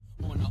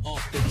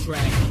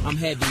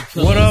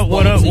What up,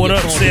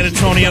 San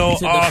Antonio,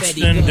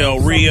 Austin, Del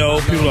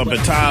Rio, people up in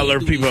Tyler,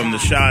 people up in the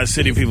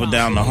Chi-City, people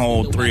down the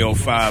whole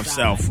 305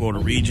 South Florida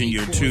region.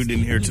 You're tuned in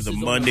here to the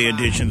Monday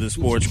edition of the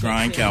Sports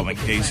Grind. Calvin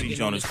Casey,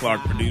 Jonas Clark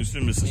producer,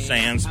 Mr.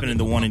 Sam spinning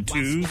the 1 and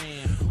 2.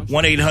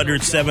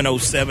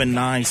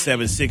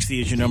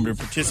 1-800-707-9760 is your number to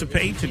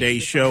participate.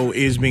 Today's show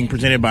is being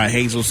presented by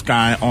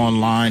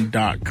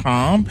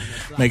HazelSkyOnline.com.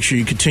 Make sure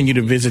you continue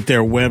to visit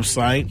their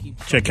website.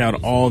 Check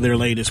out all their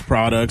latest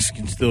products. You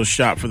can still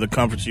shop for the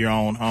comforts of your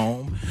own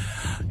home.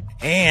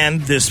 And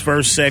this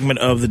first segment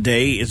of the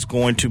day is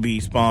going to be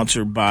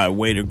sponsored by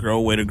Way to Grow.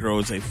 Way to Grow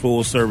is a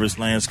full-service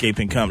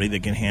landscaping company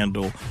that can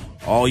handle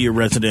all your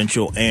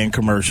residential and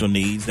commercial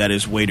needs. That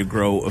is Way to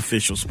Grow,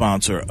 official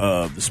sponsor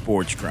of the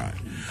Sports Grind.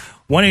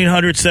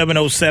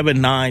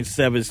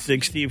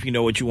 1-800-707-9760. If you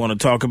know what you want to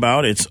talk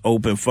about, it's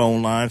open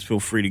phone lines. Feel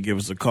free to give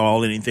us a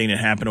call. Anything that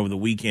happened over the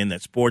weekend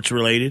that's sports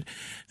related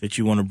that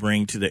you want to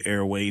bring to the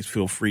airways,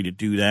 feel free to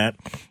do that.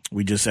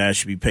 We just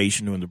ask you to be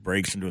patient during the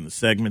breaks and during the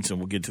segments, and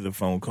we'll get to the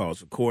phone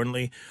calls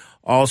accordingly.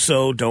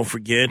 Also, don't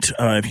forget,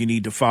 if you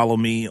need to follow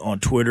me on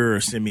Twitter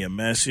or send me a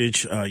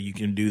message, you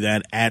can do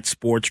that at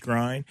Sports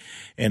Grind.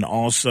 And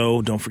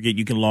also, don't forget,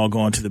 you can log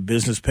on to the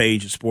business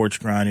page of Sports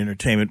Grind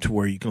Entertainment to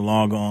where you can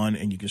log on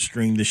and you can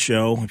stream the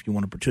show. If you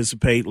want to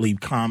participate,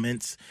 leave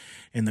comments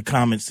in the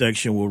comment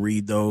section. We'll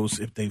read those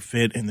if they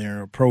fit and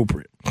they're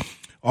appropriate.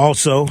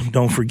 Also,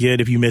 don't forget,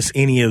 if you miss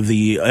any of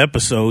the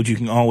episodes, you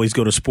can always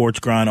go to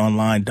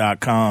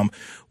sportsgrindonline.com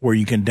where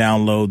you can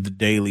download the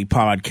daily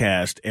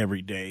podcast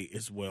every day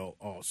as well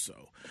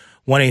also.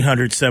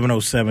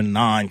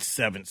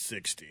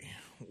 1-800-707-9760.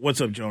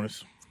 What's up,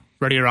 Jonas?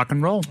 Ready to rock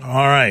and roll.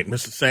 All right,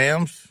 Mr.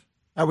 Sams.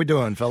 How we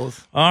doing,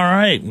 fellas? All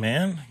right,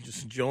 man.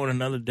 Just enjoying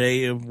another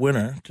day of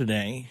winter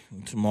today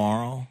and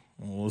tomorrow.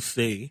 We'll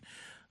see.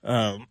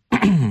 I'm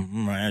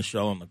going to ask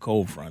y'all on the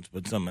cold fronts,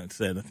 but something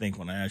said, I think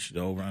when I asked you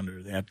the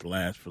over-under, they have to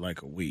last for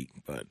like a week.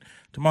 But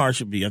tomorrow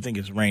should be, I think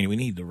it's rainy. We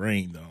need the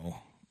rain, though.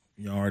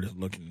 Yard is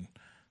looking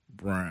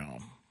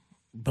brown.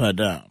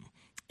 But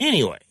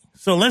anyway,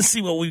 so let's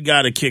see what we've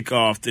got to kick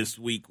off this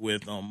week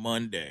with on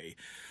Monday.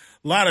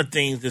 A lot of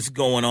things that's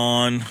going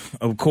on.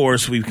 Of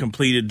course, we've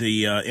completed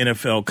the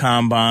NFL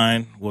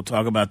Combine. We'll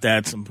talk about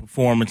that, some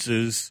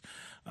performances,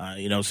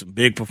 some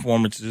big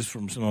performances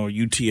from some of our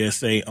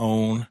UTSA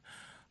own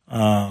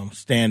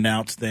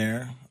standouts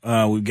there.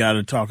 We've got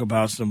to talk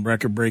about some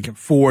record-breaking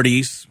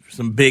 40s,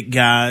 some big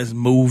guys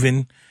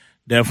moving.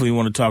 Definitely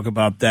want to talk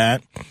about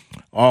that.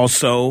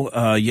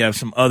 Also, you have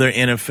some other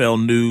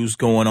NFL news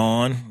going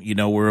on.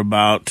 We're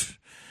about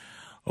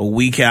a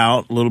week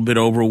out, a little bit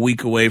over a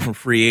week away from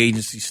free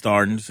agency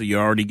starting, so you're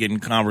already getting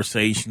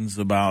conversations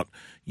about,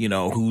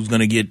 who's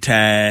going to get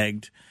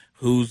tagged,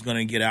 who's going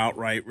to get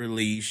outright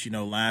release.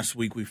 Last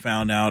week we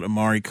found out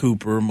Amari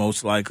Cooper,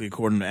 most likely,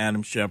 according to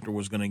Adam Schefter,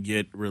 was going to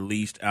get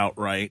released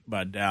outright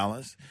by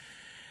Dallas.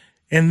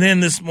 And then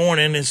this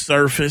morning it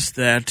surfaced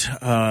that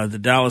the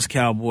Dallas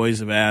Cowboys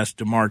have asked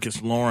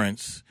DeMarcus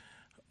Lawrence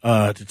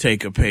to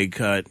take a pay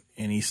cut,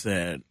 and he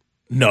said,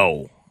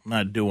 no, I'm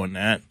not doing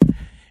that.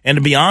 And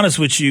to be honest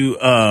with you,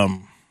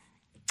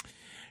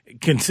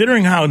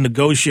 considering how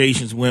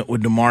negotiations went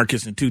with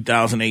DeMarcus in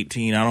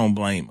 2018, I don't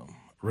blame him,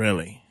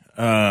 really.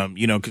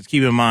 Because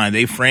keep in mind,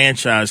 they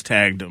franchise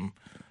tagged him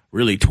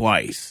really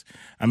twice.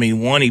 I mean,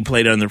 one, he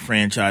played under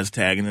franchise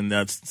tag, and then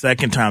the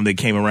second time they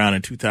came around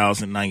in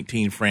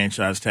 2019,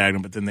 franchise tagged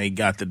him, but then they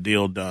got the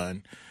deal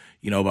done,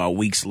 about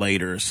weeks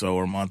later or so,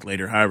 or a month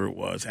later, however it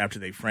was, after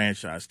they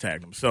franchise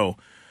tagged him. So,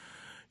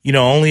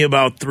 only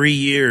about 3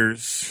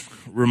 years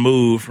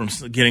removed from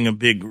getting a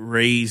big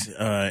raise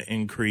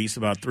increase,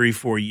 about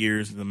 3-4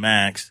 years is the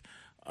max,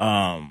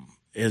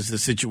 is the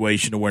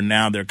situation where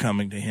now they're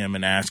coming to him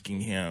and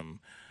asking him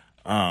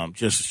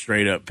just a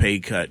straight-up pay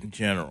cut in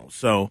general.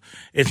 So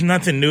it's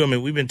nothing new. I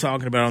mean, we've been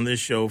talking about on this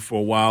show for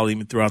a while,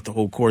 even throughout the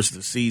whole course of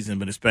the season,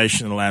 but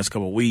especially in the last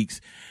couple of weeks,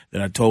 that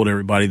I told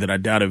everybody that I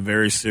doubted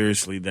very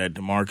seriously that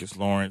DeMarcus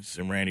Lawrence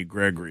and Randy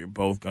Gregory are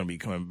both going to be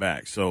coming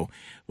back. So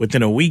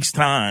within a week's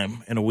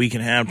time and a week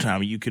and a half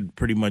time, you could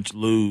pretty much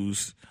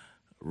lose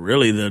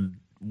really the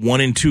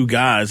 1 and 2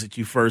 guys that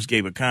you first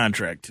gave a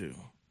contract to.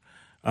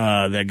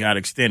 That got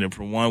extended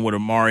from one with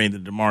Amari and the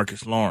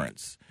DeMarcus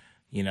Lawrence.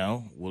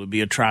 Will it be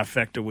a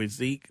trifecta with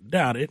Zeke?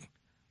 Doubt it.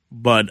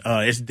 But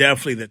it's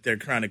definitely that they're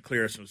trying to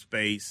clear some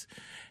space,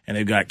 and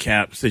they've got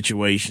cap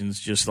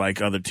situations just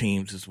like other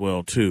teams as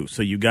well, too.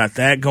 So you got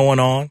that going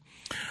on.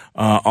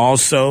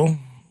 Also,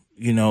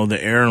 the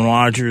Aaron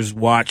Rodgers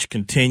watch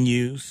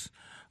continues.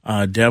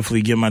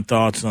 Definitely give my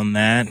thoughts on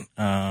that.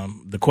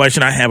 The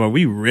question I have, are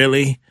we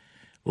really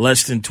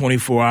less than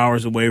 24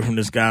 hours away from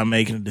this guy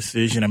making a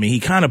decision? I mean, he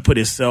kind of put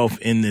himself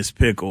in this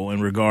pickle in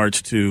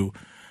regards to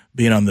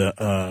being on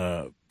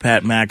the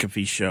Pat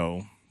McAfee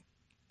show,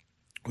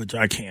 which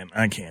I can't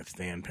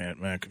stand Pat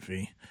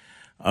McAfee.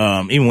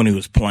 Even when he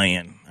was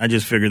playing, I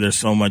just figured there's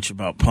so much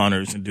about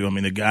punters and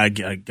the guy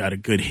got a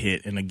good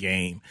hit in a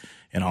game,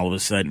 and all of a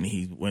sudden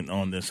he went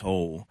on this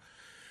whole,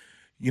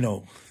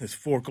 this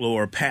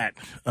folklore Pat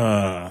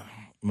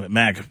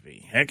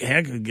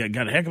McAfee.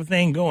 Got a heck of a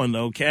thing going,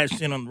 though.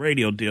 Cashed in on the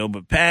radio deal.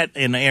 But Pat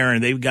and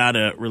Aaron, they've got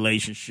a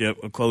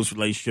close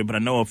relationship. But I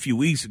know a few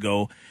weeks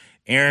ago,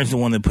 Aaron's the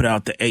one that put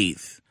out the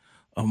 8th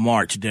of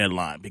March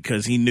deadline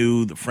because he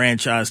knew the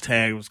franchise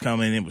tag was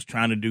coming and was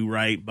trying to do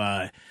right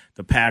by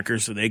the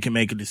Packers so they can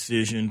make a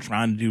decision,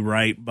 trying to do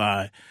right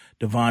by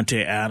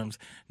Devontae Adams.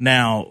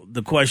 Now,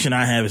 the question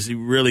I have is he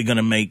really going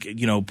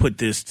to put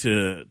this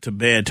to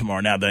bed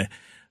tomorrow? Now,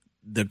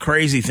 the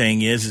crazy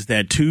thing is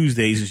that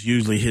Tuesdays is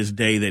usually his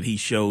day that he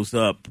shows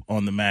up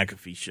on the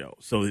McAfee show.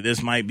 So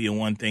this might be a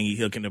one thing he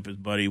hooking up his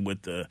buddy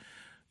with the,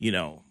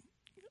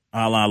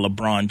 a la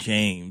LeBron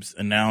James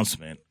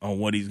announcement on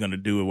what he's going to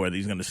do or whether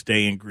he's going to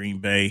stay in Green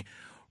Bay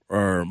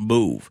or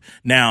move.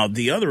 Now,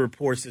 the other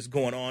reports that's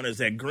going on is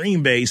that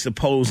Green Bay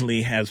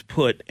supposedly has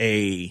put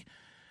a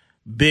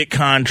big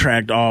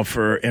contract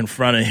offer in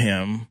front of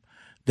him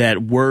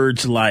that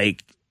words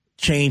like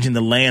changing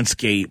the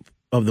landscape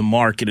of the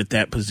market at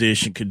that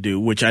position could do,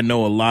 which I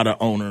know a lot of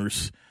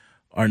owners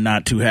are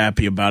not too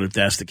happy about if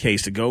that's the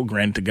case to go.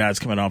 Granted, the guy's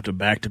coming off the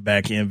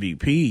back-to-back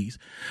MVPs,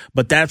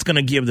 but that's going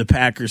to give the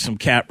Packers some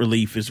cap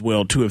relief as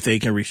well, too, if they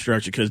can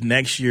restructure, because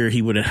next year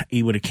he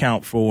would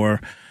account for,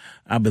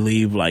 I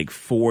believe, like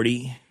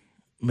 $40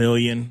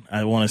 million,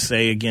 I want to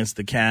say, against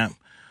the cap,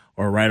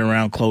 or right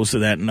around close to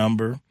that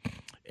number.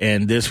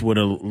 And this would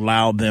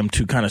allow them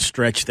to kind of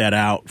stretch that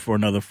out for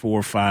another 4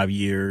 or 5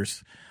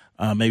 years.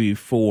 Maybe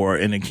 4,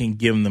 and it can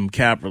give them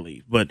cap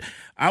relief. But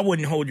I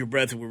wouldn't hold your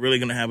breath if we're really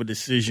going to have a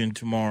decision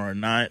tomorrow or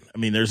not. I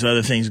mean, there's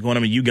other things going on.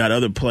 I mean, you got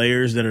other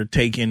players that are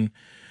taking,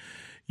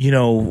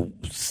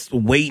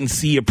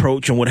 wait-and-see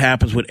approach on what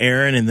happens with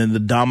Aaron, and then the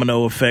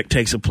domino effect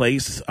takes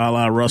place, a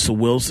la Russell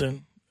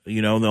Wilson.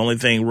 The only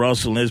thing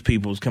Russell and his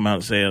people has come out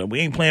and said, we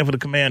ain't playing for the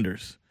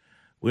Commanders.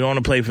 We don't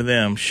want to play for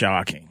them.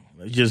 Shocking.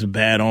 It's just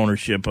bad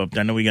ownership up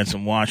there. I know we got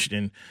some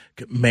Washington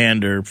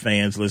Commander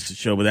fans listed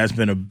show, but that's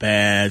been a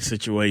bad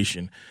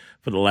situation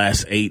for the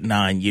last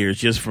 8-9 years,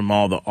 just from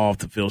all the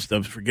off-the-field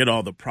stuff. Forget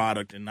all the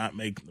product and not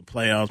making the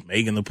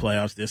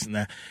playoffs, this and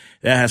that.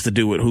 That has to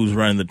do with who's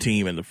running the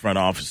team in the front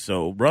office.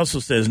 So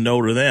Russell says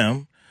no to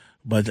them,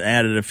 but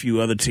added a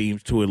few other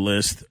teams to a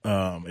list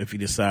if he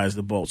decides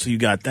to bolt. So you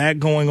got that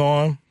going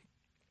on.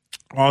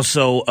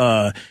 Also,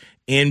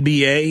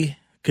 NBA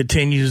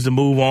continues to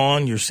move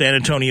on. Your San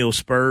Antonio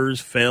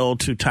Spurs failed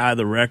to tie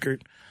the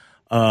record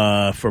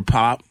for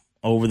Pop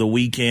over the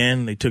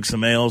weekend. They took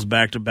some L's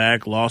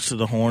back-to-back, lost to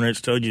the Hornets.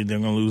 Told you they're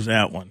going to lose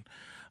that one.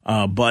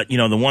 But,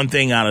 the one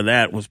thing out of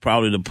that was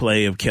probably the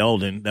play of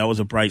Keldon. That was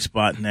a bright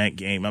spot in that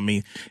game. I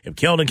mean, if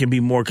Keldon can be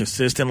more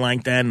consistent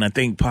like that, and I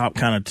think Pop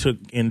kind of took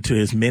into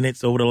his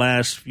minutes over the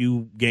last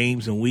few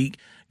games and week,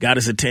 got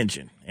his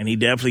attention. And he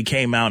definitely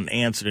came out and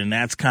answered, and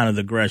that's kind of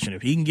the aggression.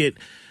 If he can get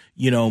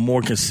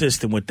more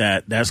consistent with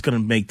that, that's going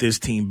to make this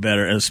team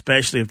better,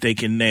 especially if they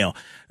can nail.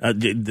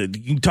 You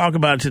can talk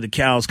about it till the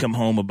cows come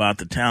home about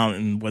the talent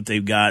and what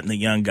they've got and the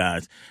young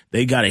guys.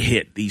 They got to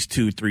hit these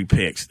 2-3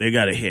 picks. They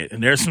got to hit.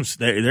 And there's some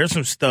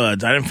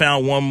studs. I done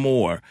found one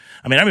more.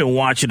 I mean, I've been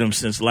watching them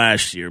since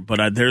last year,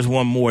 but there's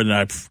one more that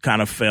I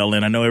kind of fell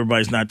in. I know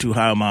everybody's not too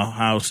high on my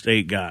Ohio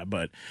State guy,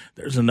 but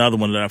there's another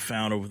one that I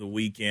found over the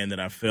weekend that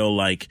I feel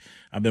like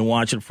I've been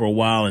watching for a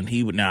while, and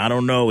now I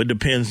don't know. It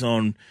depends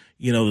on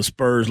the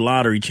Spurs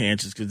lottery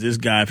chances, because this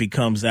guy, if he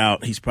comes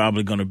out, he's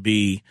probably going to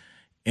be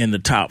in the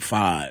top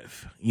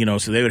 5.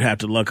 So they would have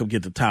to luck up,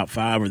 get the top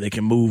 5, or they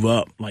can move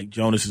up, like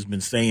Jonas has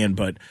been saying.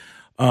 But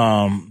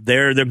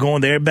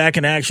they're back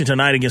in action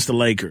tonight against the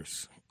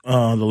Lakers.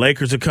 The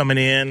Lakers are coming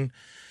in.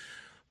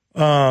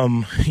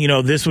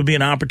 This would be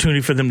an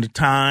opportunity for them to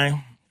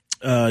tie.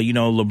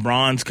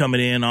 LeBron's coming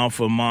in off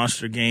a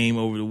monster game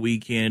over the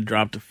weekend,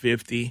 dropped a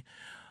 50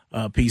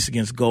 piece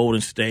against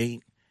Golden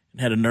State.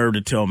 Had a nerve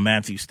to tell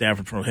Matthew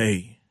Stafford,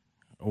 hey,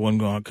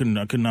 I could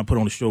not put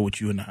on a show with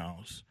you in the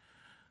house.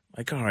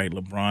 Like, all right,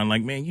 LeBron.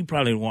 Like, man, you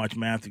probably watch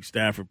Matthew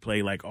Stafford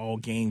play like all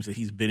games that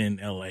he's been in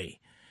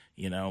L.A.,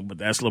 but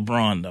that's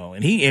LeBron, though.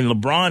 And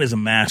LeBron is a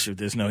master of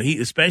this. He,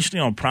 especially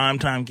on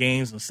primetime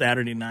games on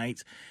Saturday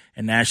nights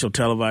and national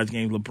televised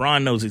games,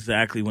 LeBron knows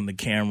exactly when the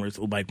cameras,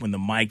 like when the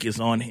mic is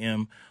on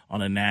him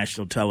on a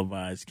national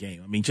televised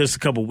game. I mean, just a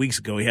couple of weeks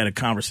ago, he had a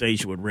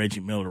conversation with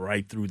Reggie Miller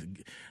right through the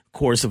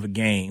course of a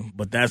game,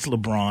 but that's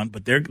LeBron.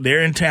 But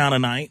they're in town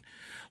tonight.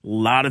 A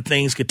lot of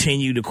things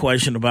continue to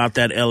question about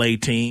that L.A.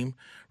 team.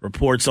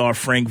 Reports are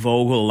Frank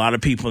Vogel, a lot of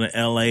people in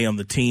L.A. on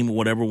the team or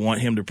whatever want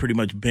him to pretty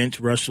much bench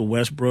Russell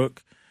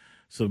Westbrook.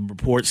 So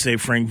reports say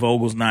Frank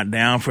Vogel's not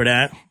down for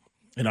that.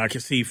 And I can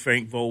see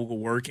Frank Vogel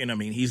working. I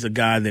mean, he's a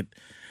guy that,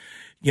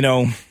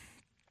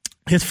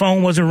 his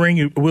phone wasn't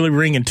really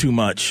ringing too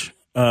much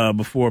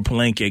before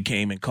Palenque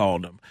came and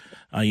called him.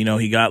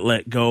 He got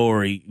let go,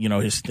 or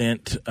his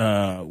stint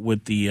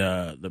with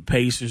the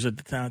Pacers at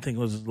the time. I think it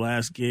was his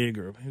last gig,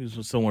 or he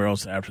was somewhere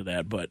else after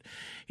that. But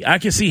I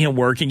can see him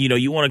working.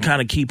 You want to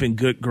kind of keep in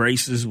good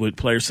graces with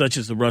players such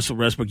as the Russell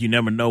Westbrook. You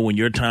never know when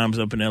your time's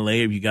up in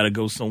L.A. if you got to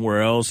go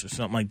somewhere else or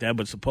something like that.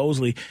 But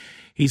supposedly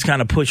he's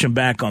kind of pushing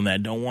back on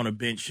that. Don't want to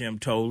bench him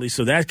totally.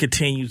 So that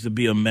continues to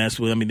be a mess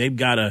with. I mean,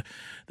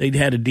 they'd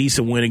had a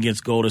decent win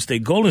against Golden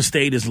State. Golden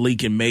State is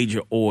leaking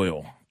major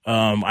oil.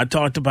 I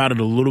talked about it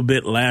a little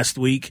bit last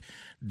week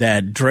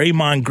that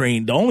Draymond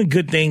Green, the only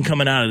good thing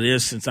coming out of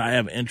this, since I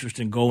have interest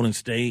in Golden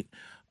State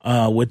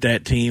with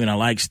that team and I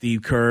like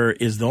Steve Kerr,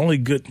 is the only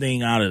good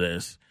thing out of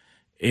this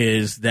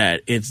is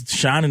that it's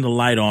shining the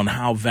light on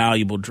how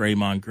valuable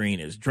Draymond Green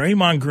is.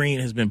 Draymond Green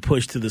has been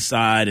pushed to the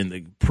side in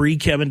the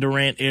pre-Kevin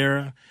Durant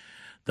era,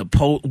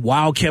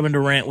 while Kevin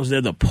Durant was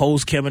there, the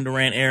post-Kevin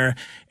Durant era,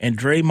 and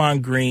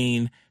Draymond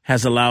Green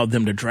has allowed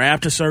them to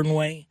draft a certain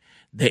way.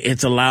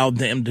 It's allowed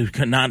them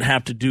to not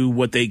have to do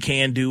what they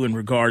can do in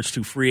regards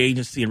to free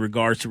agency, in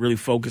regards to really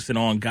focusing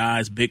on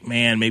guys, big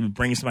man, maybe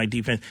bringing somebody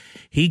defense.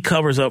 He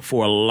covers up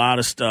for a lot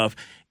of stuff,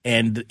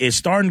 and it's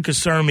starting to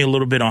concern me a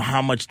little bit on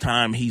how much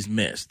time he's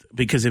missed.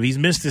 Because if he's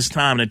missed this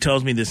time, it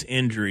tells me this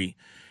injury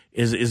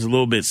is a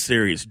little bit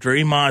serious.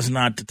 Draymond's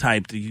not the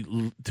type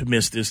to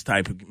miss this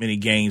type of many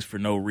games for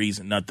no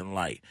reason, nothing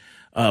light.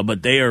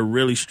 But they are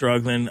really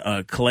struggling.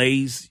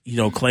 Clay's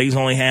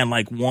only had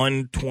like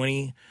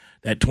 120.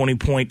 That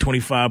 20-point,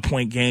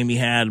 25-point game he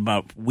had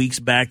about weeks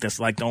back,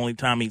 that's like the only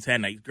time he's had.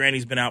 Now, granted,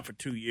 he's been out for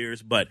 2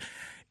 years, but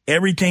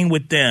everything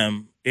with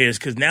them is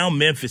because now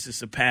Memphis has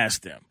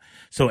surpassed them.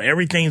 So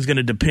everything's going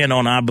to depend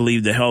on, I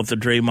believe, the health of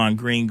Draymond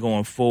Green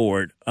going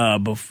forward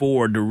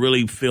before to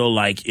really feel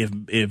like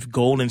if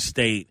Golden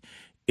State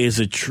is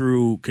a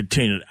true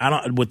contender.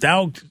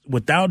 Without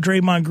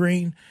Draymond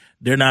Green,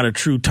 they're not a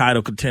true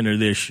title contender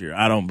this year,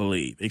 I don't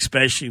believe,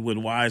 especially with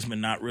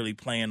Wiseman not really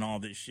playing all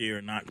this year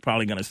and not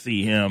probably going to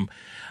see him.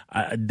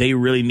 They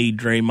really need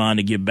Draymond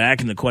to get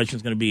back, and the question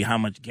is going to be how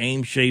much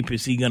game shape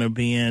is he going to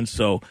be in.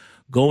 So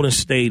Golden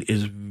State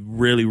is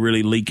really,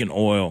 really leaking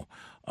oil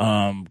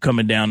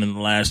coming down in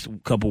the last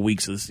couple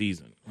weeks of the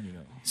season.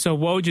 So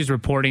Woj is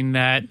reporting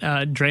that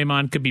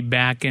Draymond could be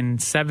back in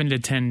 7 to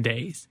 10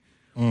 days.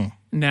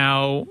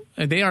 Now,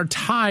 they are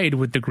tied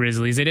with the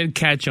Grizzlies. They did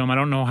catch them. I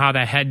don't know how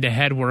that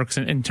head-to-head works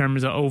in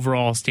terms of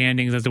overall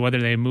standings as to whether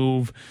they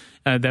move,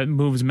 that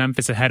moves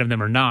Memphis ahead of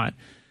them or not.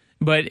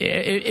 But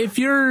if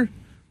you're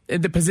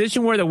in the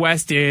position where the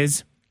West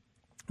is,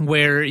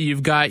 where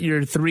you've got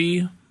your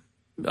three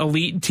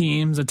elite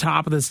teams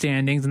atop of the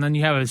standings, and then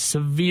you have a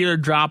severe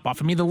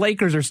drop-off. I mean, the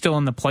Lakers are still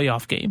in the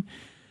playoff game.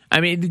 I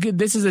mean,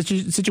 this is a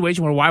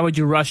situation where why would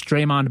you rush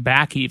Draymond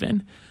back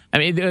even? I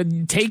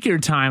mean, take your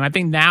time. I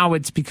think now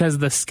it's because of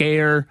the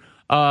scare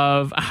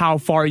of how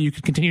far you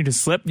could continue to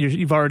slip.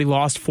 You've already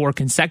lost 4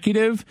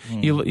 consecutive.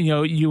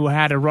 You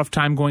had a rough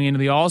time going into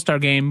the All-Star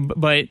game,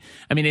 but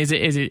I mean, is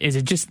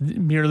it just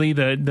merely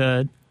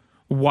the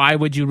why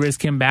would you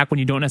risk him back when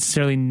you don't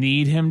necessarily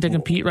need him to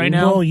compete right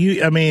now? Well,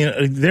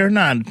 they're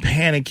not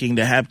panicking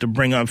to have to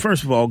bring up.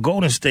 First of all,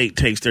 Golden State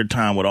takes their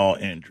time with all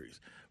injuries.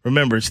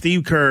 Remember,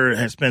 Steve Kerr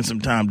has spent some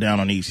time down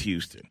on East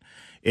Houston.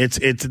 It's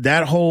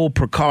that whole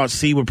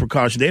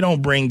precaution. They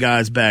don't bring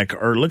guys back.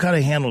 Or look how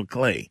they handled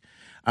Clay.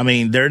 I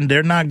mean,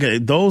 they're not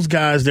good. Those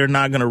guys, they're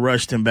not going to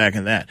rush them back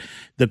in that.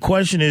 The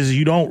question is,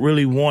 you don't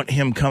really want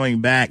him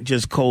coming back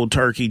just cold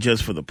turkey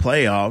just for the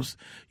playoffs.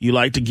 You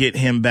like to get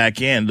him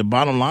back in. The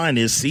bottom line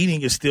is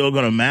seeding is still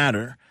going to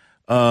matter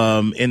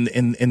in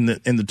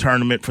the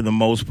tournament for the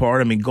most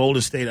part. I mean,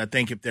 Golden State, I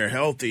think if they're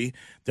healthy,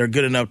 they're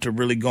good enough to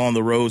really go on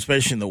the road,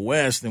 especially in the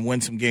West, and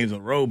win some games on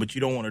the road, but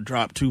you don't want to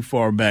drop too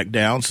far back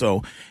down.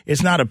 So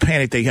it's not a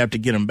panic they have to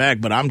get them back,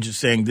 but I'm just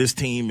saying this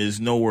team is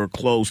nowhere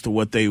close to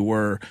what they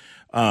were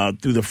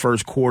through the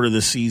first quarter of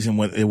the season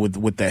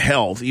with the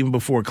health. Even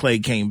before Clay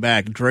came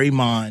back,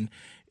 Draymond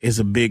is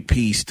a big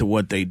piece to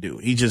what they do.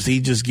 He's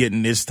just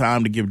getting this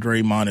time to give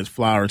Draymond his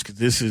flowers because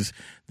this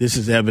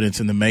is evidence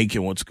in the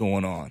making what's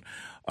going on.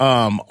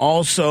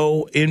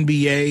 Also,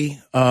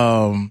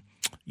 NBA,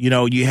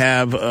 you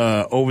have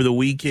over the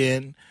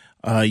weekend,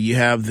 you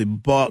have the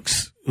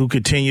Bucks who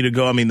continue to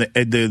go. I mean,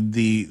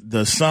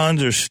 the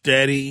Suns are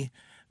steady.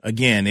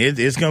 Again,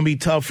 it's going to be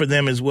tough for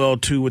them as well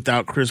too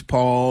without Chris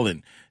Paul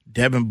and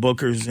Devin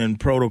Booker's in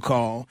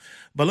protocol.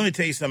 But let me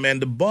tell you something, man.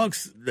 The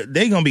Bucks,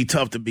 they're going to be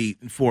tough to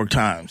beat 4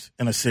 times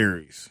in a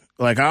series.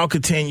 Like, I'll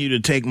continue to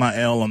take my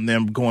L on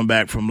them going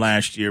back from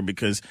last year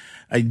because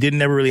I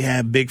didn't ever really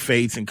have big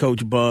faith in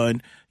Coach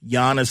Bud.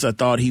 Giannis, I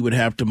thought he would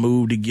have to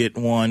move to get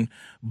one.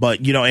 But,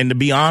 and to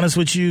be honest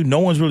with you, no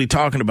one's really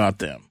talking about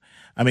them.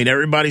 I mean,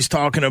 everybody's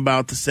talking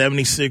about the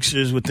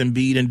 76ers with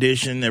Embiid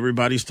addition.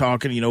 Everybody's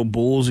talking,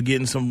 Bulls are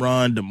getting some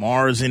run.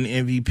 DeMar's in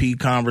MVP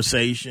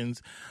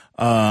conversations.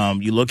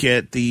 You look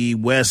at the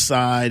West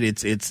side,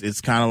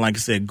 it's kind of like I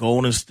said,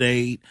 Golden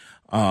State.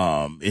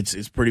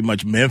 It's pretty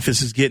much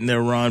Memphis is getting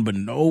their run, but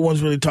no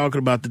one's really talking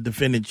about the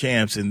defending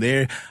champs. And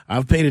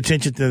I've paid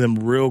attention to them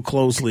real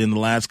closely in the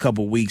last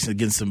couple of weeks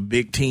against some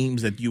big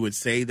teams that you would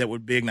say that were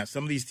big. Now,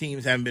 some of these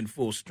teams haven't been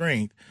full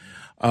strength,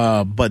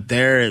 but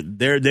they're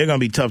going to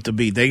be tough to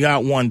beat. They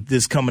got one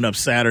this coming up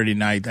Saturday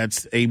night.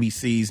 That's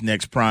ABC's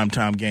next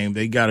primetime game.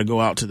 They got to go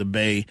out to the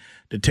Bay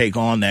to take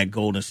on that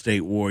Golden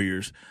State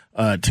Warriors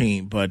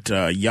team. But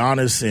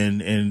Giannis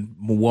and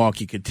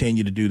Milwaukee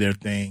continue to do their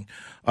thing.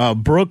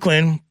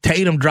 Brooklyn,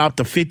 Tatum dropped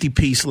a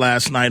 50-piece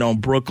last night on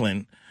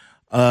Brooklyn.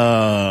 He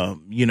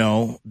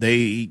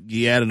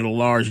added a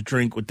large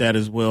drink with that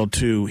as well,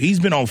 too. He's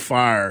been on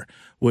fire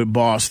with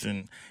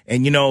Boston.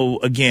 And,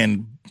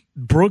 again,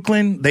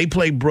 Brooklyn, they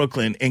play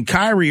Brooklyn, and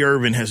Kyrie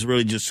Irving has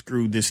really just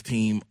screwed this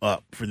team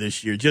up for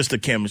this year, just the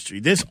chemistry.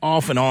 This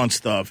off and on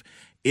stuff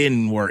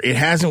didn't work. It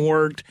hasn't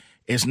worked.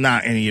 It's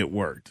not any it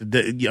worked.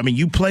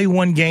 You play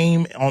one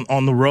game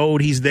on the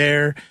road, he's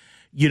there.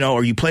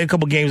 Or you play a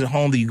couple games at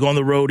home, that you go on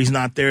the road, he's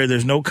not there.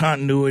 There's no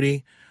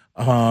continuity.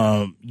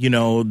 Kevin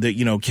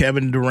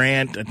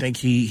Durant, I think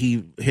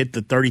he hit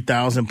the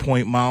 30,000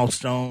 point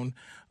milestone,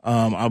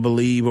 I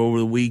believe, over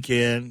the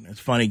weekend. It's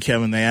funny,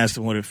 Kevin, they asked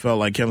him what it felt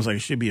like. Kevin's like, it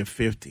should be a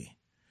 50.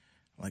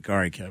 I'm like, all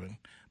right, Kevin.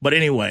 But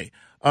anyway,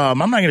 I'm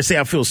not going to say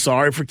I feel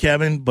sorry for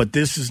Kevin, but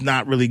this is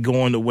not really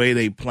going the way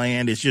they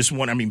planned. It's just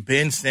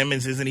Ben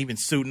Simmons isn't even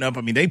suiting up.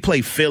 They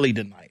play Philly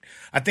tonight.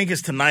 I think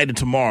it's tonight and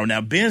tomorrow.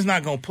 Now, Ben's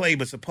not going to play,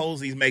 but suppose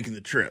he's making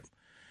the trip.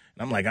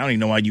 And I'm like, I don't even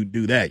know why you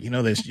do that.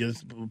 That's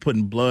just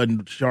putting blood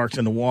and sharks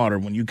in the water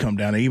when you come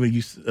down. Even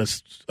you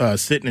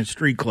sitting in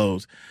street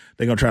clothes,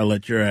 they're going to try to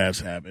let your ass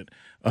have it.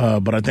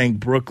 But I think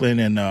Brooklyn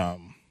and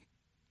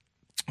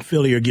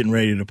Philly are getting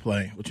ready to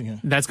play. What you got?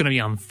 That's going to be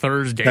on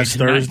Thursday. That's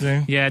tonight.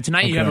 Thursday? Yeah,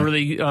 tonight you have a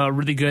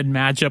really good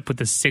matchup with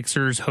the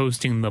Sixers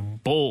hosting the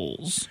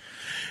Bulls.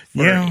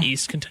 For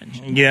East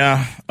contention.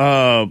 Yeah.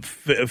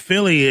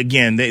 Philly,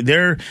 again,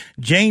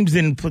 James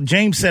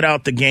set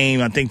out the game.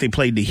 I think they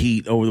played the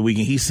Heat over the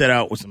weekend. He set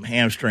out with some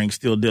hamstrings,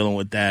 still dealing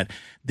with that.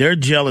 They're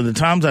gelling. The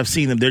times I've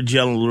seen them, they're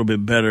gelling a little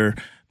bit better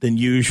than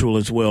usual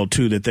as well,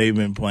 too, that they've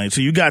been playing. So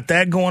you got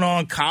that going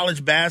on.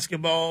 College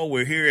basketball,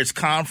 we're here. It's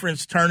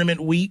conference tournament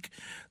week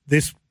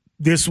this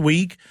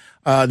week.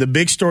 The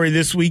big story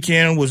this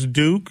weekend was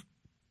Duke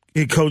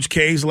in Coach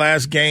K's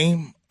last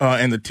game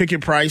and the ticket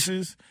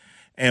prices.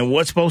 And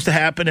what's supposed to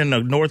happen in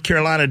the North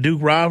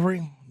Carolina-Duke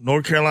rivalry?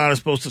 North Carolina is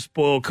supposed to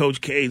spoil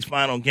Coach K's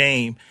final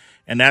game,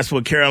 and that's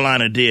what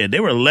Carolina did. They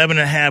were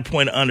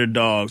 11.5-point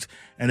underdogs,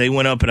 and they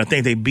went up, and I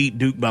think they beat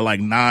Duke by like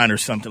 9 or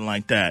something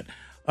like that.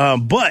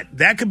 But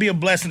that could be a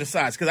blessing in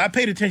disguise, because I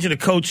paid attention to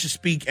Coach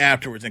speak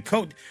afterwards, and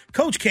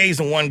Coach K's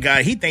the one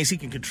guy, he thinks he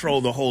can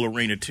control the whole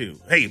arena too.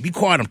 Hey, be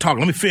quiet, I'm talking,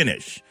 let me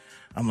finish.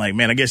 I'm like,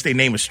 man, I guess they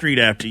name a street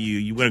after you.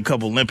 You win a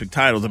couple Olympic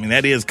titles.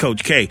 That is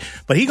Coach K.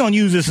 But he's going to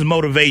use this as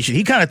motivation.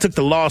 He kind of took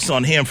the loss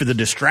on him for the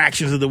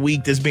distractions of the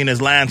week, this being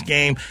his last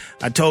game.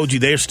 I told you,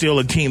 they're still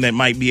a team that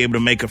might be able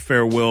to make a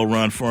farewell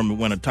run for him and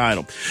win a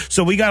title.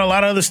 So we got a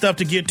lot of other stuff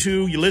to get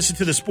to. You listen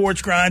to the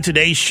Sports Grind.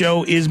 Today's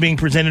show is being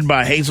presented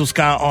by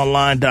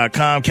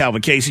HazelSkyOnline.com.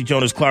 Calvin Casey,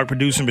 Jonas Clark,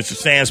 producer, Mr.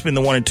 Sam, spin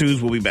the 1 and 2s.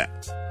 We'll be back.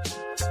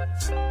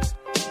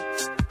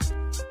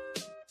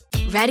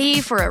 Ready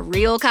for a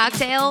real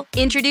cocktail?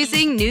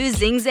 Introducing new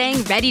Zing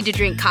Zang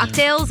ready-to-drink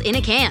cocktails in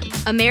a can.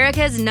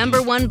 America's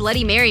 #1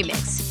 Bloody Mary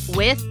mix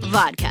with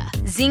vodka,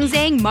 Zing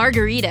Zang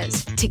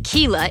margaritas,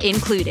 tequila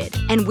included,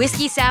 and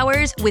whiskey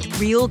sours with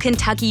real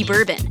Kentucky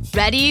bourbon.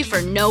 Ready for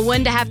no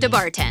one to have to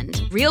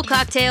bartend. Real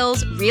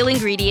cocktails, real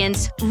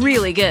ingredients,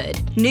 really good.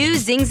 New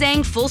Zing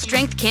Zang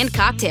full-strength canned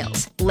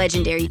cocktails.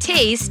 Legendary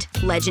taste,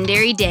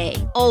 legendary day.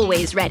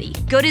 Always ready.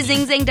 Go to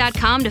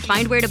zingzang.com to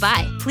find where to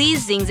buy.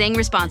 Please Zing Zang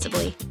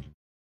responsibly.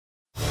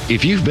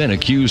 If you've been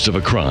accused of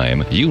a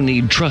crime, you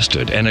need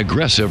trusted and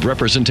aggressive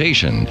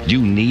representation.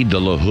 You need the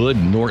LaHood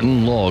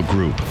Norton Law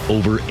Group.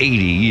 Over 80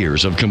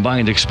 years of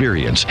combined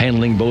experience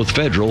handling both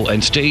federal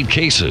and state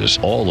cases.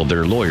 All of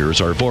their lawyers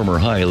are former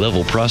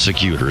high-level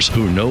prosecutors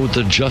who know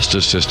the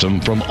justice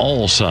system from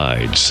all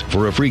sides.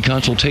 For a free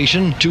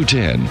consultation,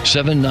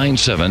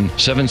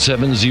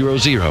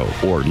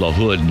 210-797-7700 or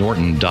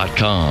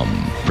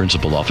lahoodnorton.com.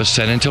 Principal Office,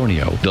 San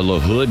Antonio. The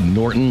LaHood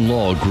Norton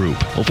Law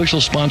Group.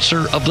 Official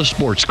sponsor of the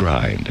Sports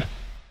Grind.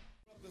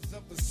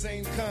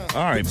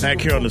 All right,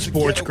 back here on the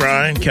Sports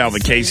Grind,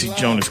 Calvin Casey,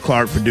 Jonas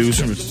Clark,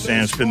 producer, Mr.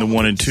 Sam, spin the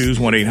 1 and 2s,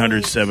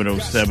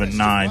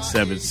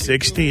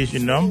 1-800-707-9760 is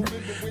your number.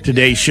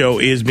 Today's show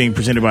is being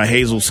presented by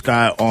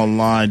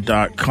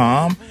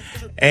HazelSkyOnline.com.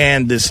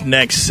 And this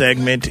next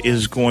segment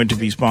is going to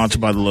be sponsored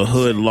by the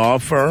LaHood Law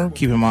Firm.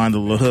 Keep in mind, the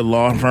LaHood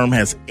Law Firm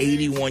has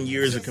 81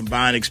 years of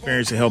combined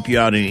experience to help you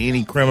out in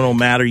any criminal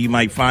matter you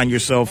might find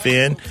yourself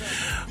in,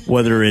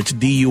 whether it's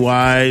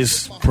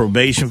DUIs,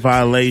 probation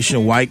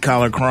violation,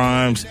 white-collar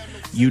crimes,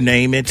 you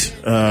name it.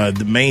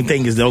 The main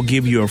thing is they'll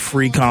give you a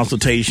free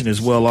consultation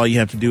as well. All you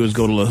have to do is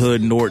go to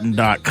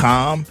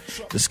lahoodnorton.com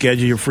to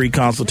schedule your free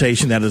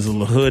consultation. That is the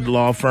LaHood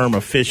Law Firm,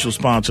 official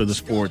sponsor of the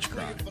Sports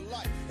Grind.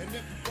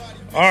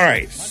 All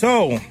right,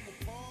 so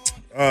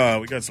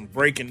We got some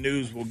breaking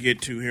news we'll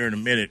get to here in a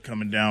minute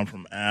coming down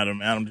from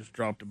Adam. Adam just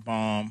dropped a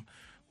bomb.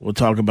 We'll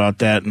talk about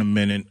that in a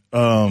minute.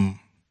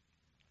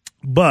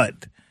 But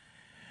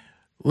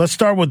let's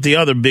start with the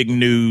other big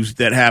news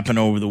that happened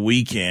over the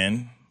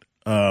weekend.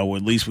 Or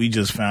at least we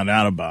just found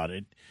out about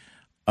it.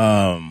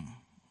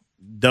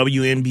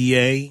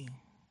 WNBA,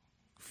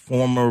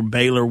 former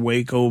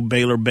Waco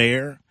Baylor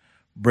Bear,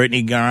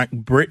 Brittney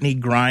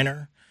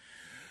Griner,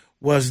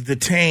 was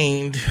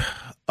detained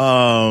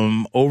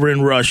over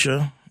in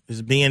Russia,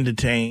 is being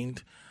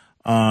detained,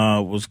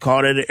 was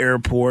caught at an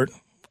airport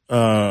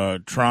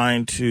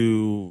trying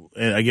to,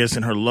 I guess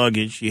in her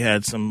luggage, she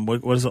had some,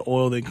 what is the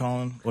oil they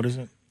call it? What is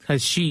it?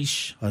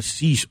 Hashish.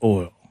 Hashish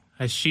oil.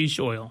 Hashish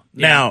oil.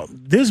 Yeah. Now,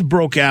 this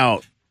broke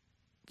out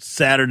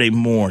Saturday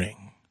morning.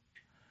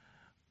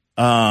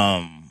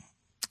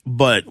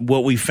 But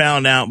what we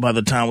found out by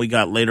the time we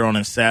got later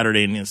on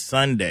Saturday and then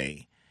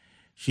Sunday,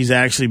 she's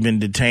actually been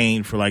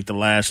detained for like the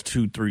last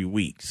 2-3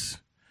 weeks.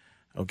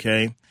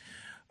 Okay.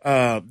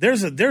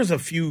 There's a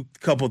few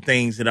couple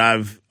things that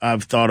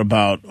I've thought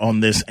about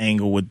on this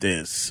angle with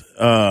this.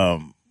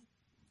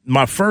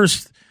 My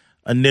first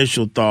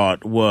initial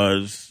thought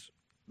was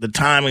the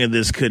timing of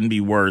this couldn't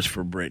be worse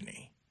for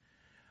Brittney.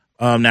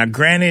 Now,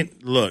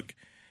 granted, look,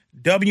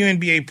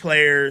 WNBA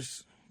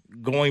players,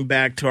 going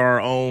back to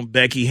our own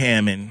Becky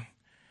Hammond,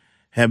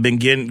 have been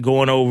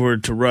going over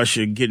to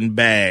Russia, getting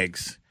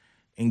bags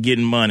and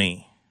getting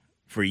money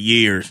for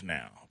years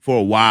now, for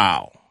a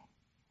while.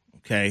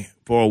 Okay,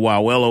 for a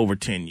while, well over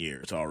 10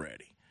 years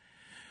already.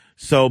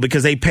 So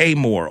because they pay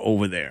more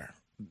over there,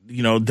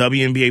 you know,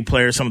 WNBA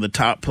players, some of the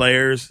top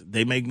players,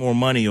 they make more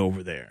money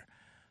over there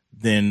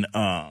than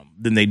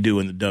they do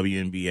in the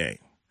WNBA.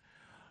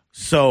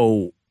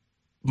 So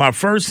my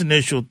first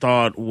initial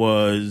thought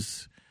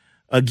was,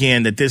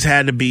 again, that this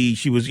had to be,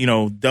 she was, you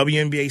know,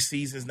 WNBA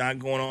season's not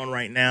going on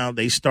right now.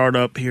 They start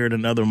up here in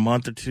another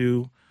month or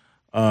two,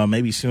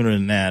 maybe sooner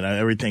than that.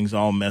 Everything's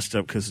all messed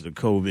up because of the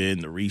COVID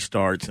and the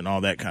restarts and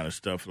all that kind of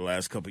stuff for the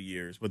last couple of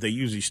years. But they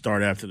usually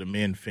start after the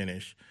men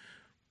finish,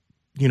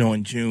 you know,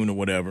 in June or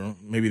whatever.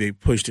 Maybe they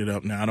pushed it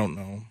up now. I don't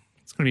know.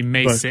 It's going to be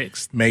May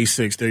 6th. May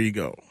 6th. There you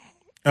go.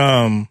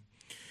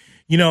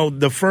 You know,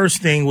 the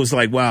first thing was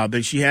like, wow,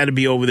 that she had to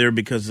be over there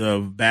because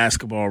of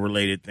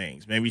basketball-related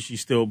things. Maybe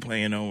she's still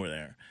playing over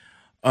there.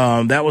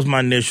 That was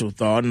my initial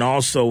thought. And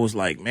also was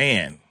like,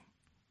 man,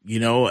 you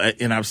know,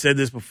 and I've said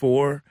this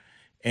before,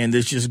 and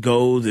this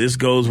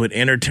goes with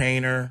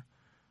entertainer,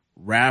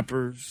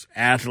 rappers,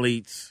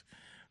 athletes.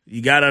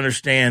 You got to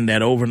understand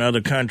that over in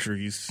other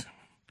countries,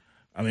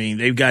 I mean,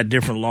 they've got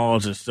different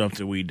laws and stuff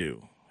that we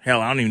do. Hell,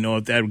 I don't even know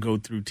if that would go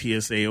through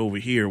TSA over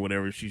here,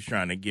 whatever she's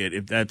trying to get,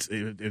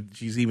 if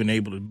she's even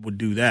able to would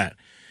do that.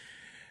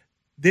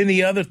 Then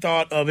the other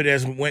thought of it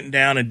as it went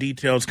down and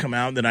details come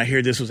out, then I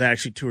hear this was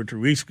actually 2 or 3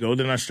 weeks ago,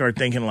 then I start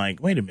thinking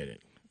like, wait a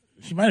minute,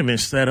 she might have been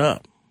set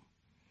up.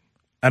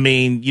 I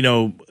mean, you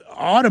know,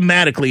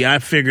 automatically I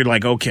figured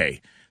like, okay,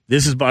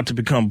 this is about to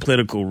become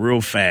political real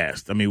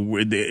fast. I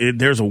mean,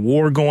 there's a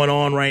war going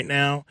on right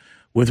now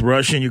with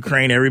Russia and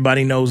Ukraine.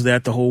 Everybody knows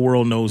that. The whole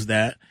world knows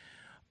that.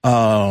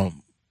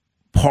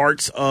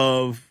 Parts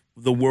of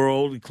the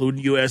world,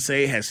 including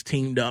USA, has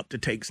teamed up to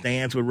take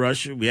stands with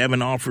Russia. We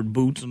haven't offered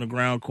boots on the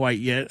ground quite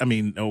yet. I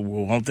mean, I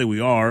don't think we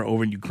are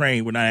over in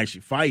Ukraine. We're not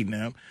actually fighting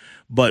them,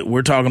 but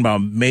we're talking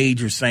about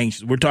major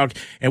sanctions. We're not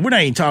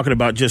even talking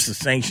about just the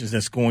sanctions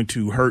that's going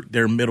to hurt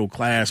their middle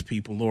class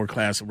people, lower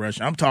class of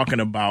Russia. I'm talking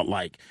about,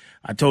 like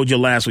I told you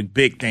last week,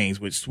 big things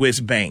with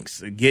Swiss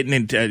banks, getting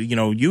into, you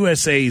know,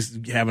 USA's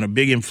having a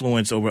big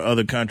influence over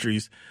other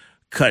countries.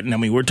 Cutting, I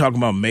mean, we're talking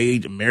about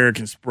made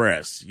American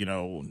Express, you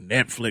know,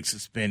 Netflix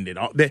suspended.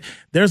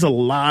 There's a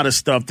lot of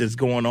stuff that's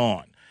going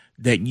on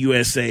that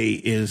USA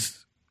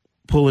is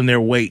pulling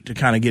their weight to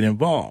kind of get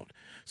involved.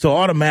 So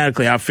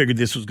automatically I figured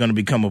this was going to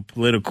become a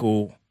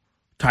political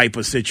type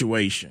of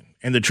situation.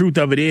 And the truth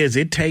of it is,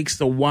 it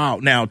takes a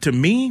while. Now, to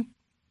me,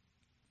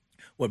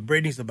 what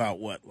Brittney's about,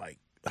 like,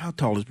 how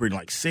tall is Brittney?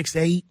 Like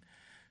 6'8",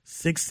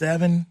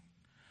 6'7",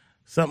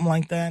 something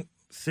like that?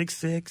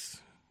 6'6"?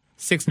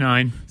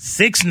 6'9".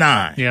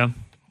 6'9". Yeah.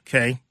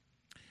 Okay.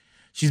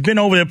 She's been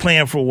over there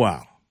playing for a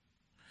while.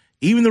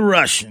 Even the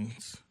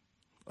Russians,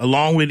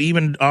 along with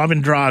even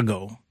Ivan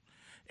Drago,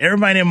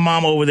 everybody and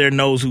mama over there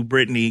knows who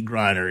Brittney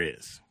Griner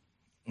is.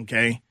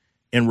 Okay.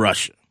 In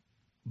Russia.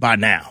 By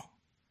now.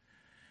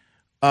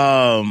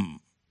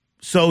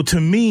 So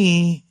to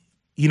me,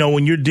 you know,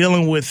 when you're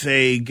dealing with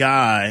a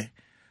guy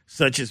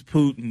such as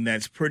Putin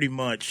that's pretty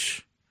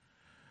much,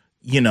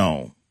 you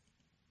know,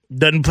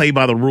 doesn't play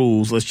by the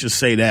rules, let's just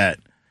say that.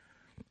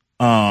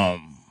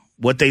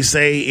 What they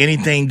say,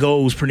 anything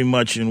goes pretty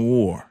much in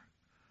war,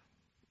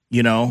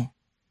 you know?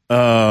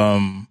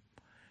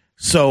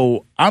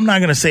 So I'm not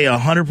going to say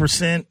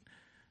 100%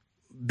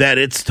 that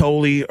it's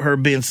totally her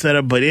being set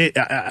up, but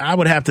I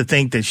would have to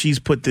think that she's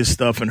put this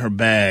stuff in her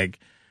bag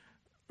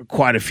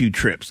quite a few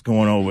trips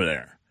going over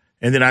there.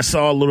 And then I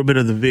saw a little bit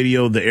of the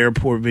video, the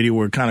airport video,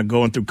 where kind of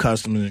going through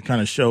customs and it kind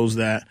of shows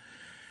that.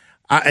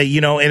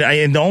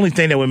 And the only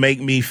thing that would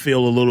make me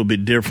feel a little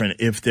bit different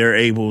if they're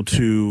able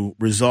to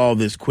resolve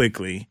this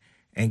quickly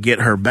and get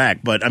her back.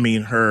 But I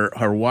mean,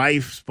 her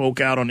wife spoke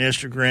out on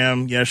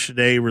Instagram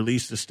yesterday,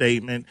 released a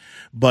statement,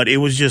 but it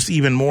was just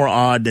even more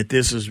odd that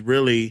this is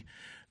really,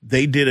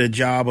 they did a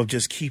job of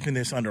just keeping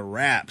this under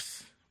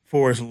wraps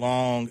for as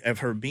long as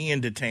her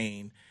being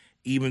detained,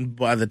 even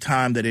by the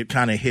time that it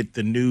kind of hit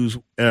the news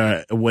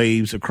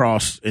waves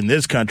across in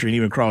this country and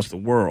even across the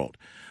world.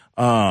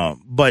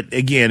 But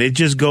again, it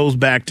just goes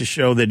back to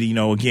show that,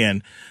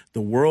 again,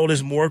 the world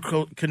is more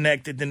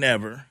connected than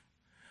ever.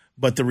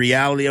 But the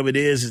reality of it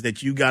is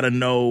that you got to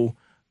know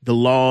the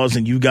laws,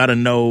 and you got to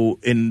know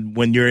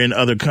when you're in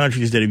other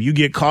countries that if you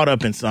get caught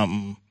up in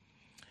something,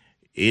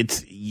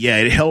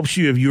 it helps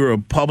you if you're a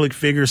public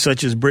figure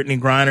such as Brittney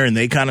Griner and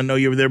they kind of know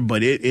you're there.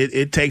 But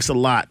it takes a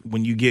lot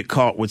when you get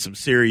caught with some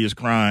serious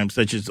crimes,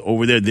 such as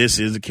over there.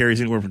 It carries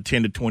anywhere from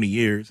 10 to 20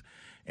 years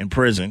in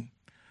prison.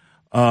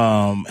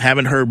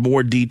 Haven't heard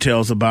more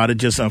details about it.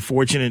 Just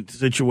unfortunate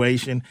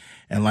situation.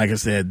 And like I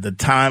said, the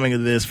timing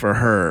of this for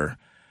her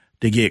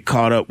to get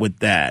caught up with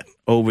that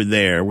over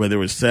there, whether it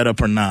was set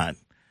up or not,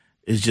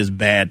 is just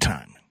bad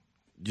timing.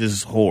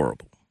 Just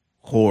horrible.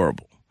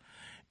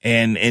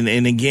 And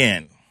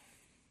again,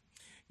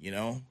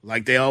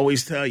 like they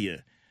always tell you,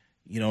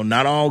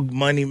 not all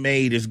money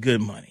made is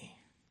good money.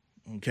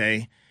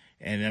 Okay.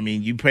 And I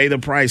mean, you pay the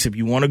price if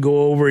you want to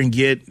go over and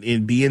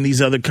be in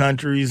these other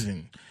countries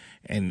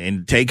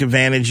and take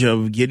advantage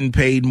of getting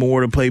paid more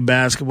to play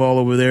basketball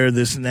over there,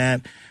 this and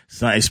that.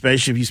 So,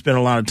 especially if you spend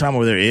a lot of time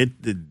over there,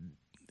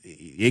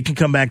 it can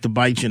come back to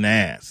bite you in the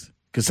ass,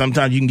 because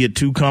sometimes you can get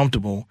too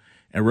comfortable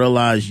and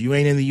realize you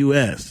ain't in the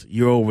U.S.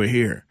 You're over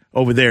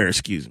there,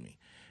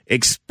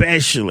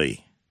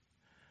 especially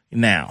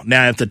now.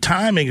 Now, if the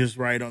timing is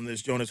right on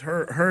this, Jonas,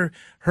 her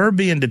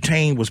being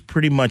detained was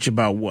pretty much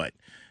about what?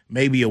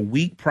 Maybe a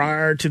week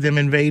prior to them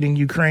invading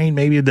Ukraine.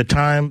 Maybe the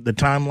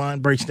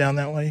timeline breaks down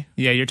that way.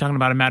 Yeah, you're talking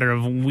about a matter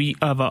of a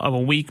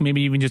week,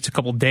 maybe even just a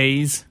couple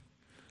days.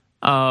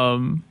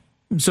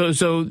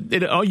 So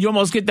you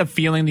almost get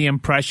the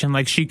impression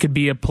like she could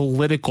be a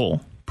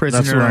political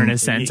prisoner in a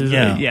sense.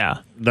 Yeah.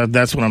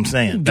 That's what I'm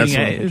saying. That's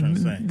what I'm trying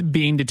to say.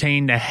 Being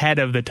detained ahead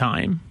of the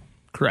time.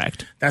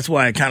 Correct. That's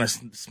why it kind of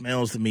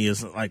smells to me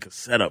as like a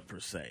setup per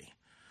se.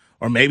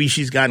 Or maybe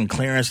she's gotten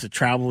clearance to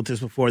travel with this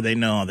before. They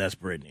know that's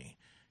Brittney,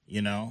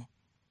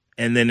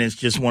 And then it's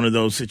just one of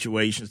those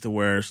situations to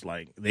where it's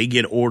like they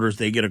get orders,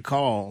 they get a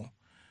call,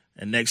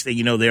 and next thing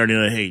you know, they already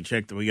know, hey,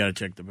 we got to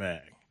check the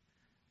bag.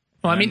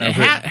 Well, I mean,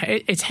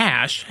 it's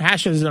hash.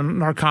 Hash is a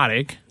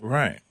narcotic.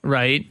 Right.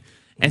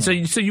 And so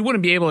you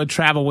wouldn't be able to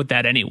travel with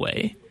that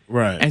anyway.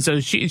 Right. And so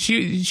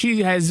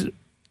she has,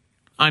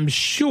 I'm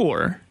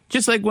sure,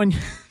 just like when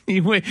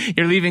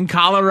you're leaving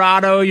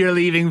Colorado, you're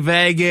leaving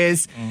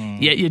Vegas,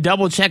 you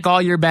double check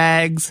all your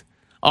bags,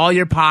 all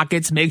your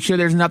pockets, make sure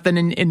there's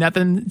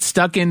nothing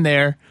stuck in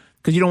there,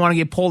 because you don't want to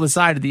get pulled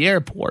aside at the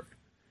airport.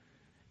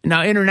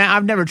 Now,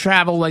 I've never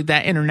traveled like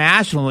that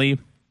internationally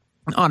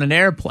on an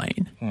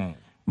airplane.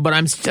 But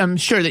I'm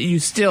sure that you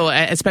still,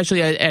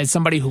 especially as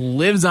somebody who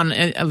lives on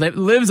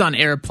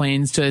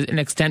airplanes to an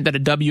extent that a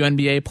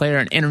WNBA player,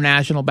 an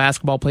international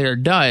basketball player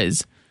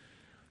does,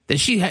 that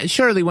she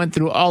surely went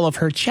through all of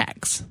her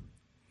checks.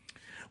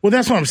 Well,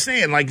 that's what I'm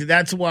saying. Like,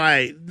 that's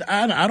why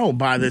I don't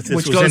buy this. This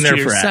Which was goes in there to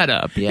your for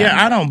setup.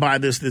 Yeah, I don't buy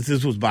this.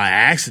 This was by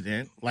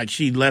accident. Like,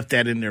 she left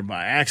that in there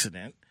by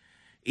accident.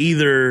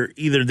 Either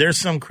there's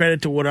some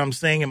credit to what I'm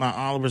saying in my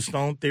Oliver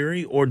Stone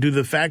theory, or do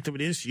the fact of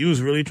it is she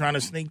was really trying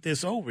to sneak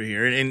this over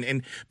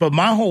here. But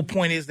my whole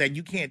point is that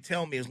you can't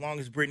tell me, as long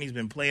as Brittney's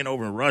been playing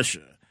over in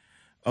Russia,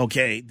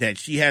 okay, that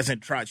she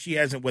hasn't,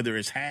 whether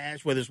it's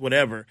hash, whether it's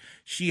whatever,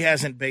 she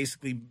hasn't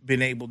basically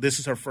been able, this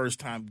is her first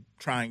time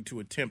trying to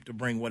attempt to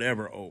bring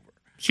whatever over.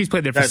 She's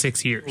played there for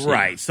 6 years.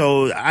 Right.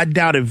 So I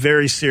doubt it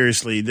very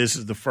seriously this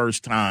is the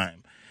first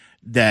time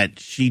that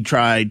she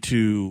tried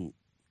to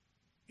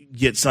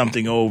get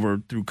something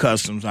over through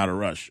customs out of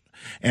Russia.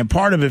 And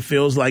part of it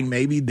feels like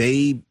maybe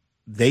they've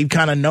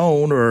kind of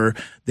known, or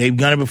they've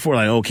done it before,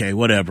 like, okay,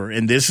 whatever.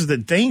 And this is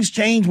things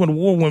change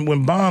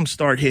when bombs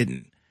start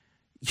hitting.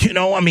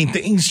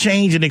 Things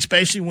change, and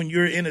especially when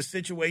you're in a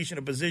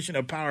position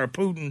of power of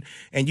Putin,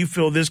 and you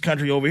feel this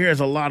country over here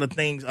has a lot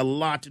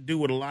to do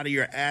with a lot of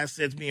your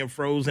assets being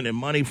frozen and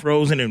money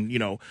frozen. And,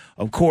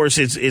 of course,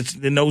 it's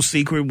no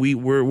secret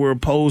we're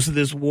opposed to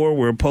this war.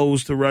 We're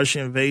opposed to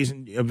Russia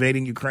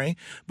invading Ukraine.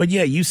 But,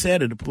 yeah, you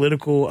said it, a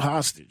political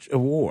hostage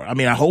of war. I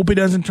mean, I hope it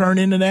doesn't turn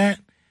into that,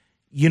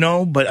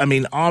 But,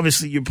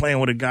 obviously you're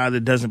playing with a guy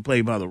that doesn't play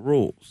by the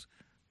rules,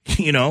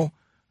 That's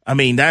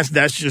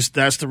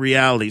the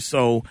reality.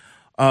 So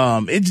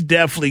it's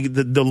definitely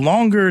the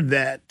longer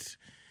that,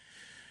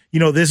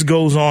 this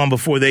goes on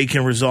before they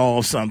can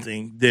resolve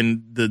something,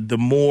 then the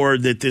more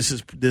that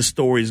this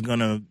story is going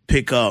to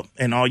pick up,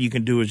 and all you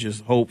can do is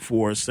just hope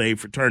for a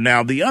safe return.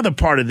 Now, the other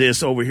part of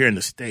this over here in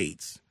the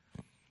States,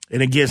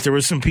 and again, there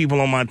were some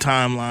people on my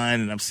timeline,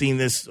 and I've seen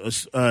this,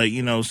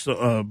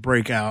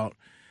 break out.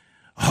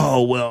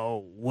 Oh,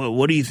 well,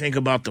 what do you think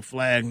about the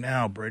flag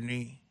now,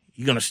 Brittney?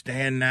 You're going to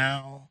stand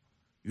now?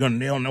 You're going to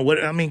kneel now?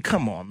 What? I mean,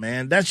 come on,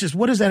 man. That's just,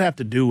 what does that have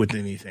to do with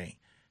anything?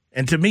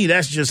 And to me,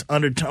 that's just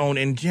undertone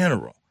in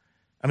general.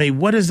 I mean,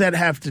 what does that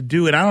have to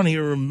do? And I don't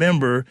even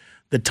remember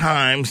the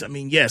times. I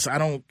mean, yes, I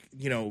don't,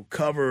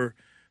 cover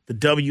the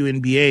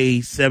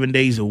WNBA 7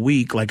 days a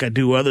week like I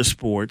do other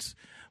sports,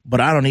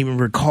 but I don't even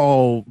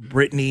recall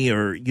Brittney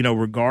or,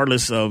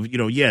 regardless of,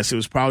 yes, it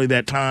was probably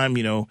that time,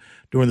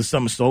 during the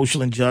summer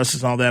social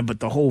injustice and all that, but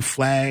the whole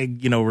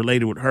flag,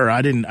 related with her,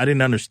 I didn't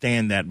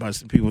understand that by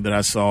some people that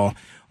I saw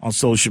on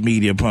social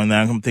media upon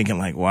that. I'm thinking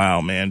like,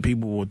 wow, man,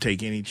 people will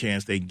take any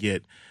chance they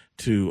get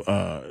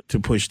to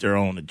push their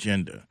own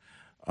agenda.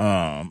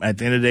 At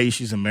the end of the day,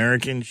 she's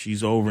American.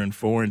 She's over in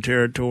foreign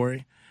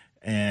territory.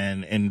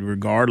 And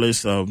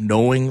regardless of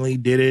knowingly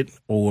did it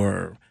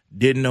or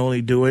didn't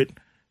knowingly do it,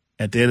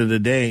 at the end of the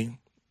day,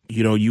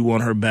 you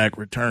want her back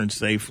returned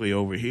safely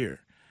over here,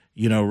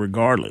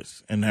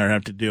 regardless, and her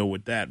have to deal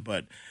with that.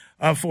 But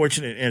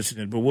unfortunate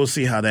incident, but we'll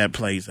see how that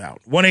plays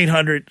out.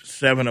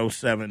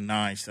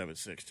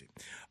 1-800-707-9760.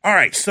 All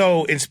right,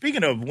 so, and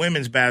speaking of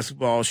women's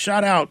basketball,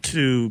 shout out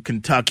to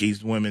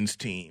Kentucky's women's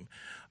team.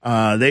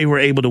 They were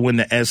able to win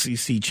the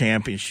SEC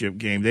championship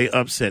game. They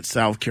upset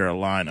South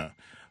Carolina,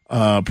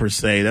 per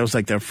se. That was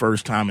like their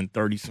first time in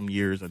 30-some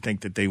years, I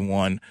think, that they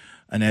won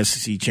an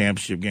SEC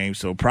championship game.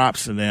 So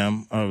props to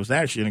them. It was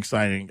actually an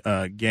exciting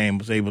game.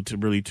 Was able to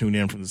really tune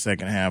in from the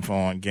second half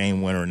on,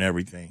 game winner and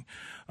everything.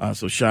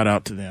 So shout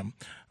out to them.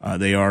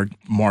 They are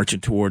marching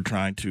toward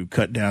trying to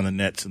cut down the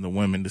nets in the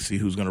women to see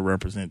who's going to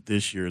represent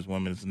this year's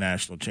women's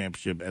national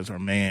championship as our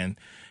men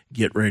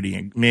get ready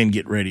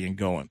and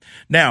going.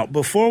 Now,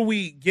 before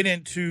we get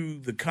into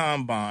the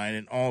combine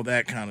and all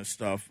that kind of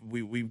stuff,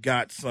 we've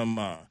got some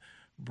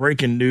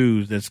breaking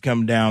news that's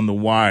come down the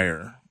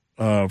wire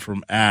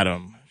from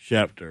Adam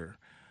Schefter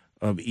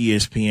of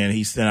ESPN.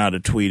 He sent out a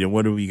tweet, and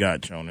what do we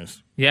got,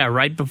 Jonas? Yeah,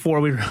 right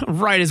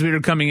as we were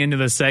coming into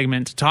the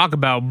segment to talk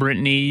about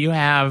Brittney, you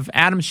have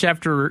Adam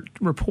Schefter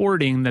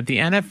reporting that the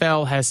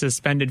NFL has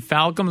suspended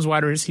Falcons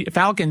wide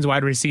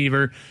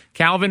receiver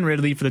Calvin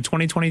Ridley for the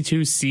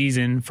 2022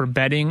 season for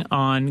betting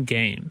on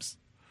games.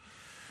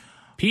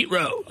 Pete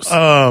Rose.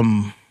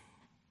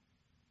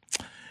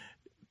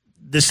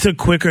 This took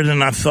quicker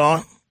than I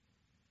thought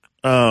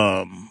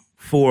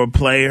for a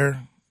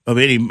player of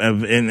any in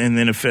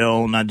the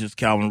NFL, not just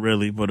Calvin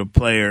Ridley, but a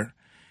player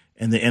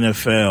in the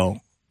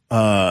NFL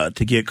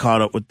to get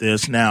caught up with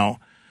this. Now,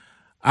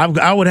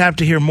 I would have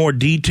to hear more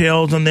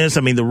details on this.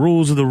 I mean, the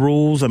rules are the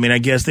rules. I mean, I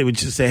guess they would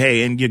just say,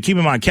 hey, and keep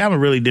in mind, Calvin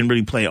really didn't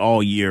really play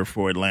all year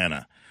for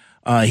Atlanta.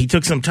 He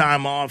took some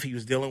time off. He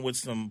was dealing with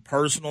some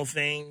personal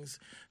things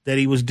that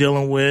he was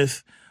dealing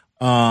with.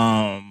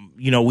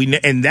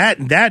 And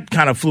that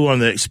kind of flew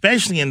on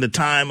especially in the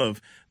time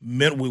of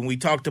when we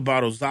talked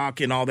about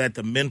Ozaka and all that,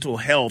 the mental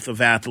health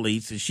of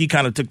athletes, and she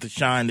kind of took the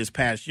shine this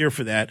past year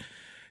for that.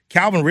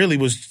 Calvin really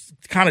was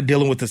kind of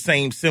dealing with the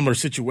similar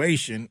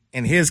situation,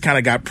 and his kind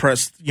of got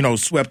pressed,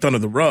 swept under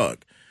the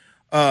rug.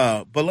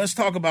 But let's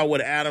talk about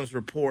what Adam's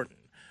reporting.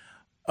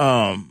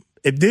 If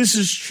this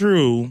is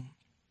true,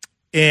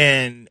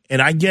 and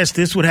I guess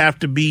this would have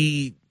to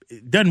be,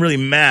 it doesn't really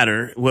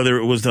matter whether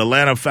it was the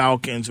Atlanta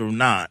Falcons or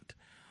not.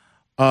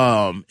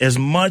 As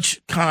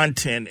much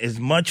content, as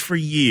much for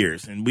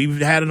years, and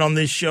we've had it on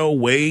this show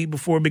way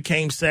before it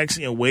became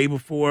sexy and way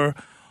before,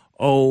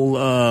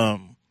 my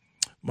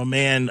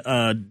man,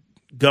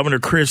 Governor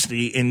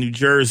Christie in New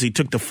Jersey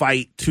took the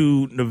fight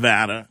to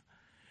Nevada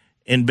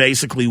and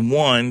basically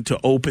won to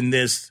open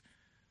this,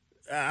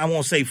 I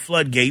won't say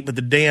floodgate, but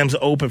the dams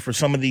are open for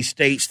some of these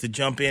states to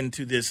jump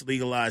into this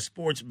legalized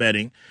sports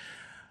betting.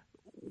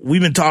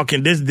 We've been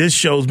talking, this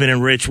show's been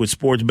enriched with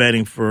sports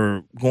betting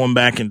for going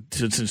back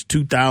since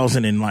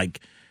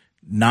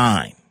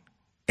 2009,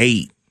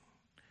 8.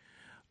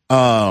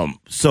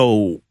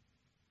 So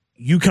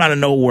you kind of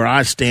know where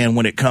I stand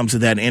when it comes to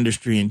that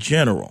industry in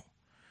general.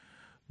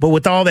 But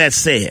with all that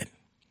said,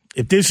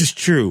 if this is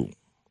true,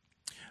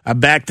 I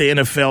back the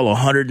NFL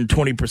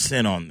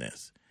 120% on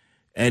this.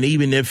 And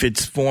even if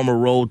it's former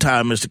Roll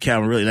Tide Mr.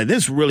 Calvin Ridley,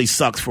 this really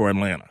sucks for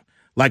Atlanta.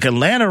 Like,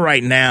 Atlanta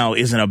right now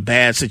is in a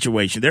bad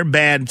situation. They're in a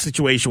bad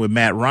situation with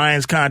Matt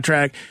Ryan's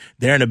contract.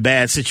 They're in a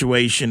bad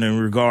situation in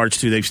regards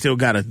to they've still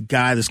got a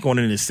guy that's going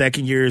into his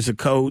second year as a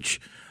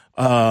coach.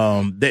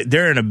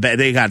 They're in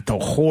they got the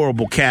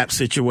horrible cap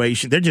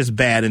situation. They're just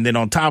bad. And then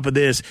on top of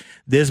this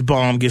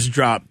bomb gets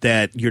dropped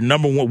that your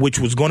number one, which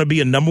was going to be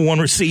a number one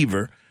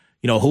receiver,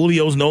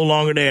 Julio's no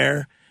longer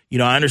there.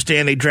 I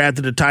understand they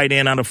drafted a tight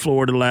end out of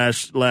Florida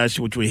last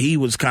which he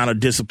was kind of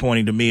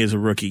disappointing to me as a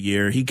rookie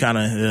year. He kind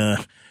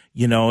of,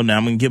 now I'm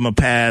going to give him a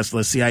pass.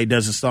 Let's see how he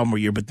does his sophomore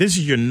year. But this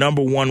is your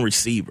number one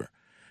receiver,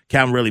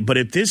 Calvin Ridley. But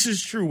if this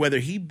is true, whether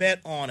he bet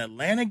on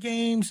Atlanta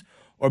games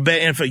or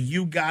bet NFL,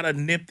 you got to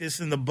nip this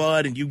in the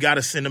bud and you got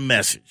to send a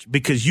message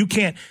because you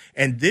can't.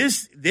 And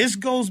this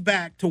goes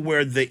back to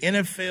where the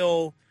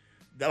NFL,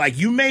 like,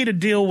 you made a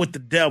deal with the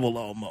devil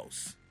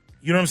almost.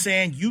 You know what I'm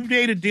saying? You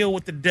made a deal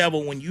with the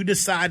devil when you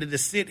decided to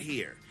sit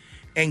here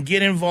and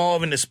get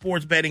involved in the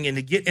sports betting and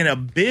to get in a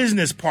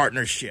business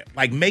partnership,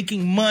 like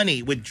making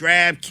money with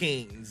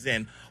DraftKings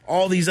and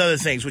all these other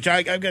things, which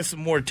I've got some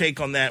more take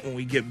on that when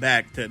we get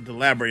back to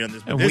elaborate on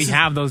this. But we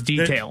have those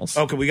details.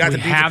 Okay, we have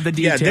the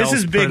details. Yeah, this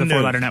is big for the news.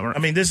 4-Letter Network. I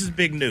mean, this is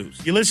big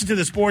news. You listen to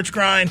the Sports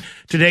Grind.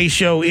 Today's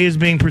show is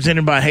being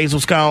presented by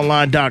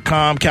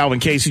HazelSkyOnline.com. Calvin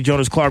Casey,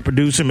 Jonas Clark,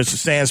 producer, Mr.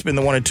 Sandspin,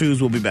 the 1 and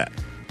 2s. We'll be back.